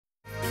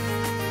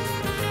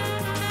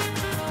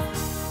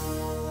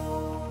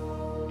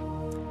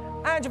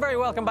And you're very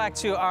welcome back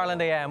to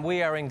Ireland AM.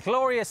 We are in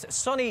glorious,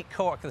 sunny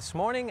Cork this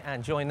morning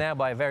and joined now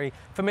by a very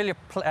familiar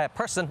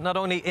person, not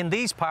only in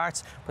these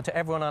parts, but to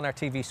everyone on our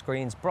TV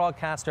screens,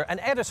 broadcaster and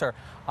editor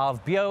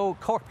of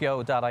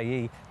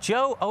corkbio.ie,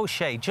 Joe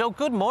O'Shea. Joe,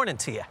 good morning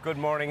to you. Good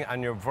morning,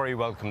 and you're very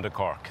welcome to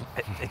Cork.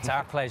 It's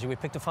our pleasure. We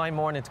picked a fine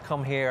morning to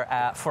come here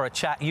for a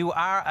chat. You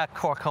are a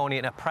Corkonian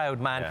and a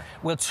proud man. Yeah.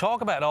 We'll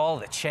talk about all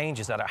the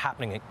changes that are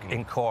happening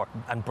in Cork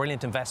and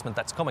brilliant investment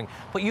that's coming.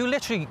 But you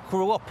literally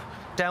grew up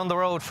down the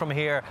road from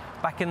here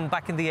back in the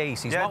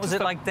 80s. Yeah, what was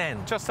it like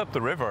then? Just up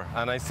the river,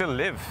 and I still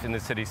live in the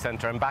city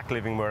centre. I'm back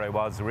living where I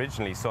was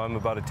originally, so I'm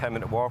about a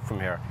 10-minute walk from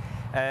here.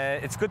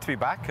 It's good to be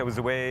back. I was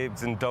away, I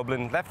was in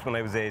Dublin, left when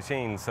I was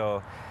 18, so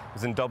I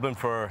was in Dublin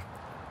for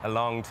a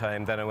long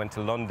time. Then I went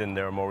to London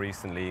there more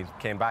recently,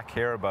 came back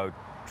here about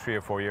 3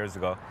 or 4 years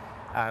ago,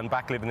 and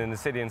back living in the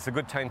city. And it's a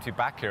good time to be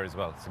back here as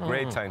well. It's a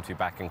great time to be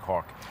back in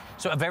Cork.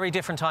 So a very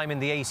different time in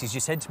the 80s.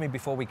 You said to me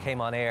before we came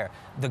on air,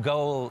 the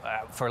goal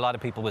for a lot of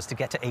people was to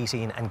get to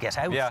 18 and get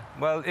out. Yeah,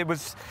 well, it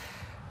was...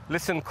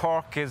 Listen,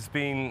 Cork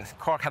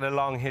had a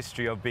long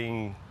history of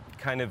being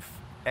kind of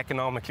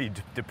economically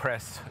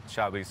depressed,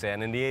 shall we say.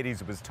 And in the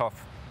 80s, it was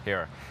tough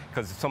here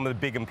because some of the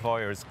big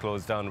employers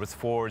closed down. It was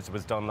Ford's, it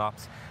was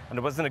Dunlop's, and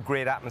there wasn't a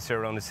great atmosphere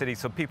around the city.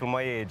 So people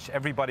my age,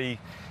 everybody,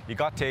 you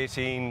got to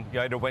 18,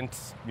 you either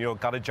went,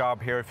 got a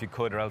job here if you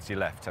could, or else you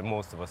left, and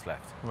most of us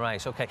left.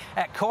 Right, okay.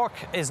 Cork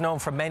is known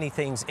for many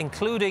things,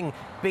 including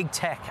big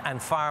tech and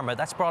pharma.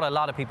 That's brought a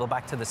lot of people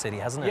back to the city,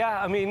 hasn't it?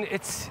 Yeah, I mean,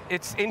 it's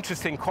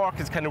interesting. Cork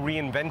has kind of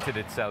reinvented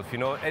itself,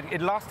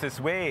 It lost its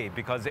way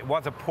because it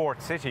was a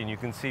port city, and you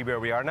can see where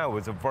we are now. It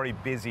was a very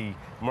busy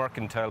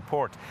mercantile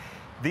port.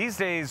 These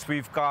days,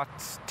 we've got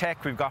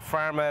tech, we've got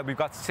pharma, we've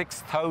got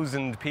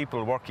 6,000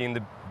 people working in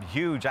the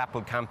huge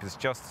Apple campus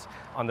just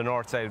on the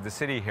north side of the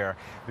city here.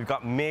 We've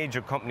got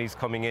major companies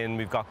coming in.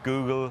 We've got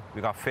Google,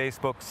 we've got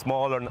Facebook,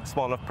 small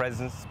enough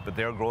presence, but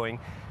they're growing.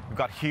 We've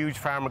got huge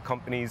pharma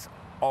companies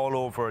all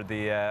over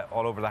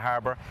the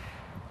harbour.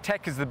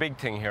 Tech is the big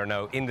thing here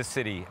now in the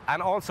city,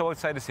 and also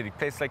outside the city.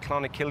 Places like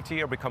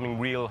Clonakilty are becoming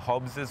real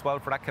hubs as well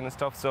for that kind of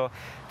stuff. So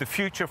the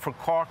future for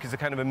Cork is a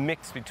kind of a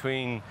mix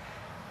between,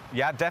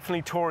 yeah,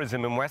 definitely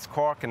tourism in West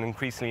Cork and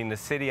increasingly in the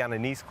city and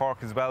in East Cork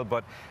as well,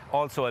 but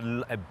also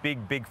a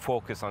big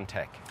focus on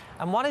tech.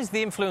 And what is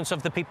the influence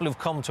of the people who've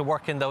come to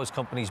work in those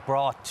companies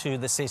brought to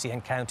the city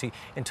and county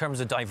in terms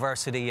of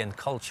diversity and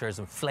cultures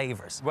and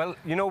flavours? Well,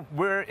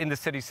 we're in the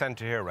city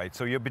centre here, right?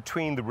 So you're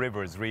between the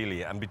rivers,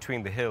 really, and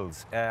between the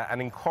hills.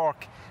 And in Cork,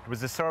 there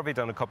was a survey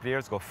done a couple of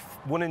years ago.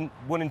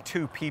 One in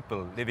two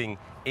people living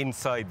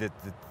inside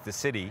the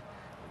city,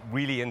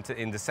 really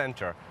in the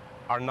centre,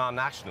 are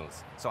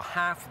non-nationals. So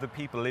half of the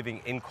people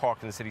living in Cork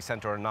in the city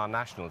centre are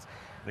non-nationals.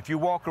 And if you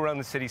walk around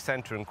the city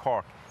centre in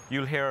Cork,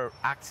 you'll hear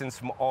accents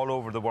from all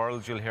over the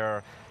world. You'll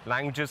hear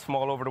languages from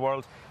all over the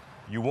world.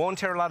 You won't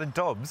hear a lot of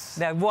dubs.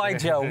 Now, why,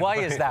 Joe? Why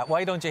is that?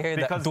 Why don't you hear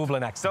that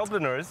Dublin accent?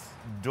 Dubliners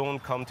don't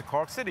come to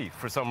Cork City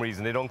for some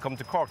reason. They don't come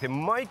to Cork. They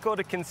might go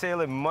to Kinsale,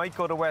 they might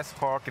go to West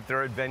Cork if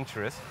they're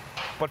adventurous.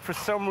 But for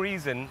some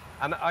reason,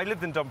 and I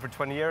lived in Dublin for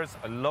 20 years,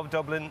 I love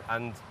Dublin,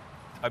 and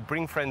I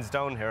bring friends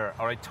down here,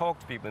 or I talk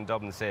to people in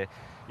Dublin and say,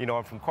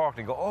 I'm from Cork,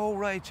 and they go, oh,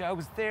 right, I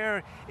was there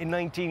in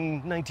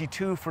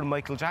 1992 for the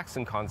Michael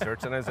Jackson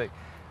concert. And I was like,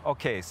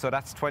 okay, so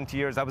that's 20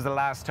 years. That was the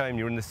last time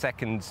you were in the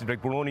second.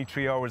 Like, we're only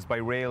 3 hours by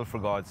rail, for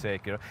God's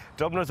sake.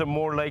 Dubliners are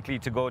more likely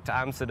to go to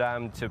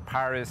Amsterdam, to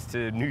Paris,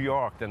 to New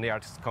York than they are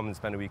to come and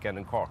spend a weekend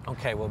in Cork.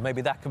 Okay, well,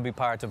 maybe that could be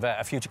part of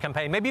a future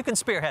campaign. Maybe you can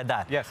spearhead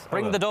that. Yes.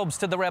 Bring the dubs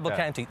to the rebel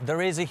county.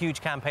 There is a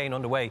huge campaign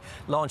underway,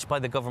 launched by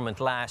the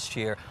government last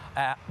year,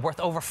 worth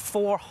over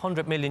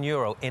 €400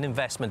 million in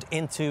investment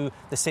into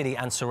the city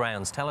and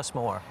surrounds. Tell us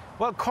more.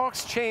 Well,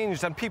 Cork's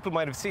changed, and people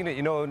might have seen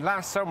it.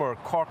 Last summer,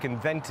 Cork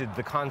invented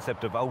the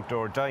concept of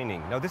outdoor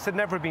dining. Now, this had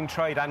never been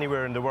tried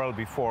anywhere in the world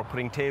before,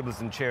 putting tables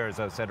and chairs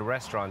outside a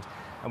restaurant.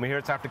 And we hear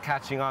it's after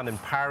catching on in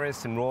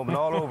Paris and Rome and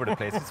all over the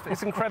place.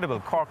 It's incredible.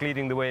 Cork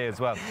leading the way as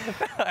well.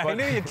 I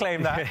knew you'd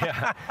claim that.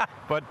 Yeah.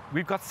 But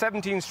we've got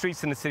 17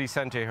 streets in the city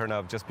centre here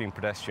now just being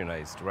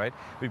pedestrianised, right?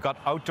 We've got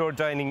outdoor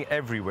dining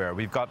everywhere.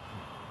 We've got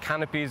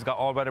canopies, got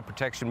all-weather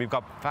protection. We've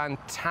got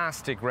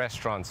fantastic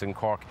restaurants in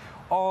Cork,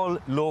 all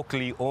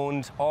locally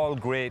owned, all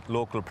great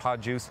local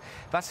produce.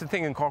 That's the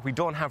thing in Cork, we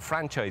don't have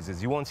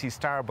franchises. You won't see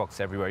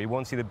Starbucks everywhere. You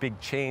won't see the big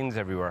chains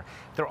everywhere.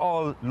 They're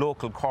all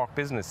local Cork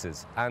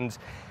businesses. And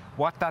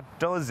what that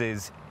does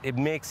is it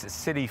makes a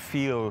city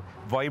feel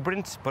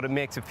vibrant, but it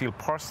makes it feel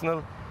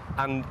personal.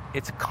 And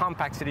it's a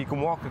compact city. You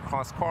can walk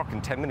across Cork in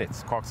 10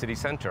 minutes, Cork city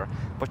centre,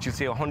 but you'll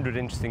see 100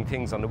 interesting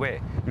things on the way.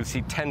 You'll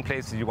see 10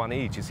 places you want to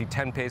eat. You'll see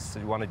 10 places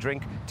you want to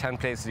drink, 10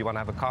 places you want to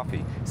have a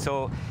coffee.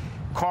 So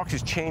Cork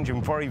is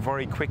changing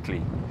very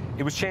quickly.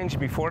 It was changing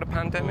before the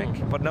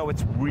pandemic, but now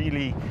it's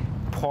really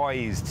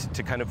poised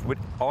to kind of, with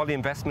all the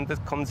investment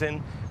that comes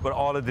in, with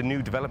all of the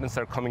new developments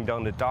that are coming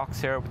down the docks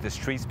here, with the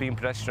streets being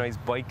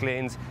pedestrianised, bike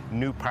lanes,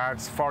 new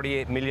parks,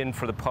 48 million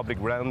for the public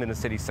realm in the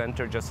city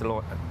centre, just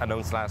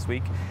announced last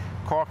week.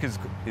 Cork is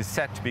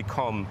set to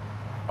become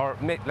or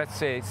let's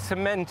say,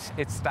 cement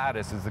its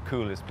status as the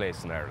coolest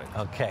place in Ireland.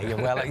 Okay, you're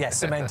well, yeah,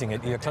 cementing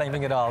it. You're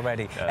claiming it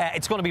already. Yeah.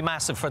 It's going to be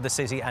massive for the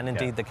city and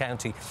indeed the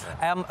county.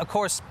 Of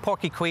course,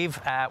 Páirc Uí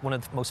Chaoimh, one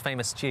of the most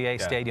famous GA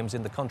stadiums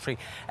in the country.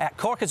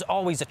 Cork has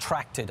always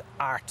attracted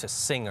artists,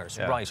 singers,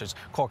 writers.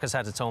 Cork has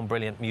had its own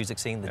brilliant music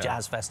scene, the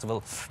Jazz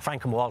Festival,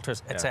 Frank and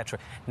Walters, etc.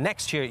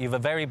 Next year, you have a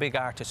very big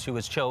artist who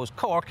has chose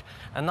Cork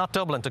and not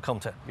Dublin to come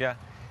to. Yeah.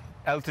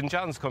 Elton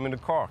John's coming to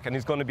Cork, and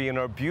he's going to be in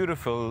our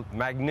beautiful,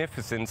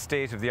 magnificent,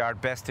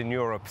 state-of-the-art, best in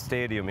Europe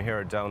stadium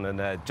here down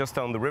in, just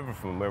down the river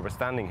from where we're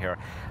standing here.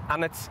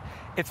 And it's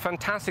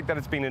fantastic that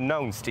it's been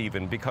announced,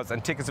 even,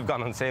 and tickets have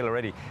gone on sale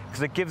already,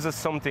 because it gives us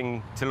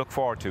something to look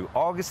forward to.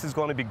 August is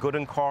going to be good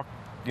in Cork.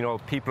 You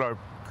know,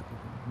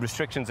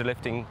 restrictions are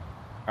lifting,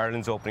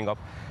 Ireland's opening up.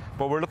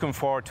 But we're looking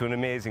forward to an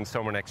amazing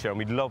summer next year, and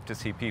we'd love to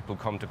see people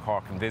come to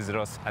Cork and visit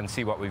us and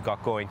see what we've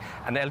got going.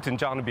 And Elton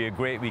John will be a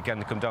great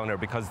weekend to come down here,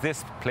 because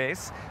this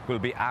place will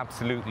be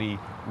absolutely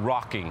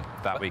rocking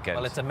that weekend.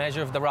 Well, it's a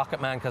measure of the Rocket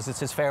Man, because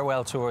it's his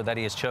farewell tour that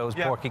he has chose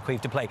Páirc Uí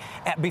Chaoimh to play.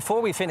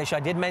 Before we finish, I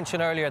did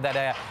mention earlier that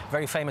a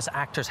very famous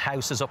actor's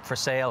house is up for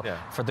sale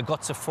for the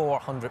guts of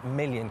 400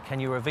 million. Can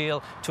you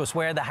reveal to us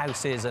where the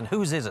house is and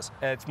whose is it?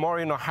 It's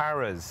Maureen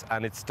O'Hara's,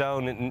 and it's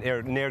down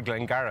near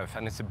Glengariff,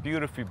 and it's a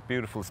beautiful,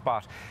 beautiful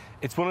spot.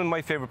 It's one of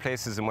my favourite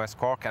places in West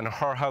Cork, and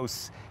her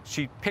house,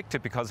 she picked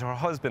it because her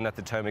husband at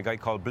the time, a guy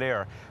called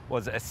Blair,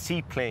 was a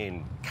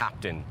seaplane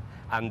captain,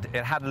 and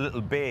it had a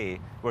little bay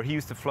where he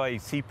used to fly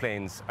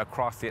seaplanes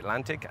across the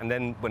Atlantic, and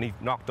then when he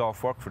knocked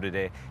off work for the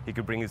day, he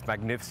could bring his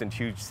magnificent,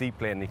 huge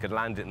seaplane, and he could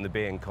land it in the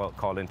bay and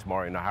call into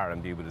Maureen O'Hara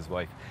and be with his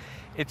wife.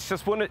 It's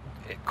just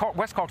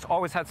West Cork's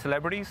always had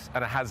celebrities,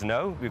 and it has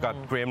now. We've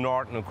got Graham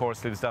Norton, of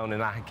course, lives down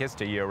in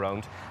Ahakista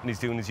year-round, and he's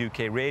doing his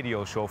UK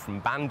radio show from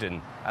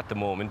Bandon at the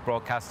moment,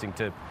 broadcasting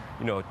to,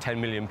 10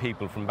 million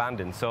people from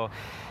Bandon. So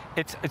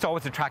it's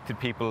always attracted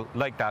people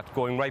like that,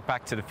 going right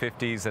back to the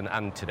 50s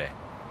and today.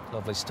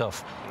 Lovely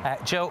stuff.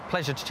 Joe,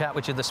 pleasure to chat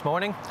with you this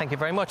morning. Thank you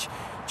very much.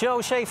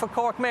 Joe, Shea for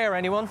Cork Mayor,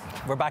 anyone?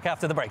 We're back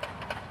after the break.